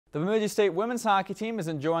The Bemidji State women's hockey team is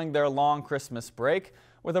enjoying their long Christmas break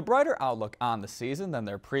with a brighter outlook on the season than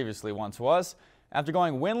there previously once was. After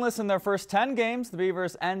going winless in their first 10 games, the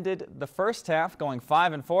Beavers ended the first half going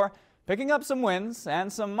 5-4, picking up some wins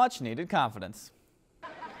and some much-needed confidence.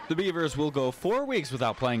 The Beavers will go 4 weeks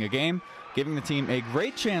without playing a game, giving the team a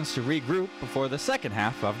great chance to regroup before the second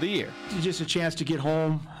half of the year. Just a chance to get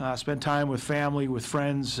home, spend time with family, with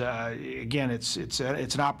friends. Again, it's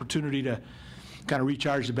an opportunity to kind of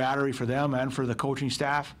recharge the battery for them and for the coaching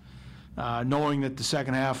staff, knowing that the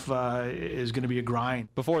second half is going to be a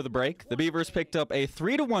grind. Before the break, the Beavers picked up a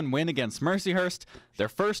 3-1 win against Mercyhurst, their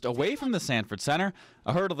first away from the Sanford Center,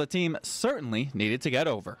 a hurdle the team certainly needed to get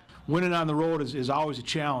over. Winning on the road is always a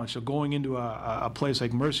challenge, so going into a place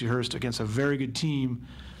like Mercyhurst against a very good team,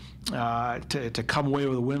 to come away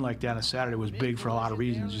with a win like that on Saturday was big for a lot of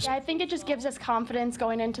reasons. Yeah, I think it just gives us confidence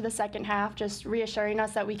going into the second half, just reassuring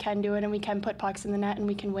us that we can do it and we can put pucks in the net and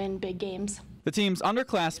we can win big games. The team's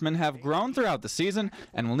underclassmen have grown throughout the season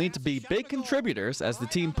and will need to be big contributors as the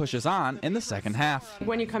team pushes on in the second half.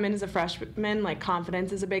 When you come in as a freshman,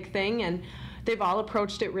 confidence is a big thing, and they've all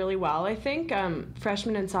approached it really well, I think.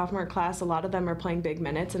 Freshman and sophomore class, a lot of them are playing big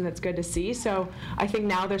minutes, and it's good to see. So I think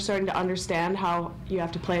now they're starting to understand how you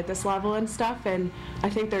have to play at this level and stuff, and I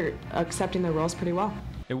think they're accepting their roles pretty well.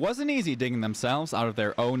 It wasn't easy digging themselves out of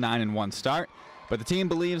their 0-9-1 start, but the team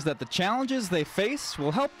believes that the challenges they face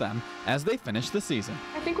will help them as they finish the season.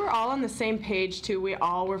 I think we're all on the same page, too. We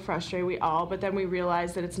all were frustrated, but then we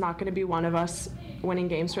realized that it's not going to be one of us winning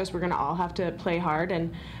games for us. We're going to all have to play hard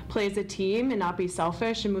and play as a team and not be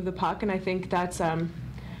selfish and move the puck, and I think that's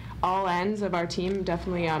all ends of our team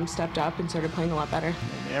definitely stepped up and started playing a lot better.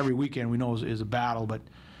 Every weekend we know is a battle, but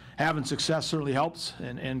having success certainly helps,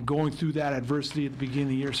 and going through that adversity at the beginning of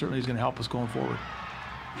the year certainly is going to help us going forward.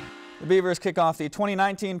 The Beavers kick off the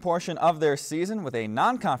 2019 portion of their season with a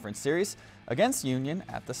non-conference series against Union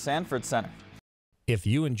at the Sanford Center. If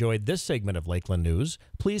you enjoyed this segment of Lakeland News,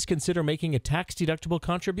 please consider making a tax-deductible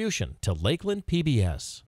contribution to Lakeland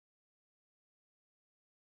PBS.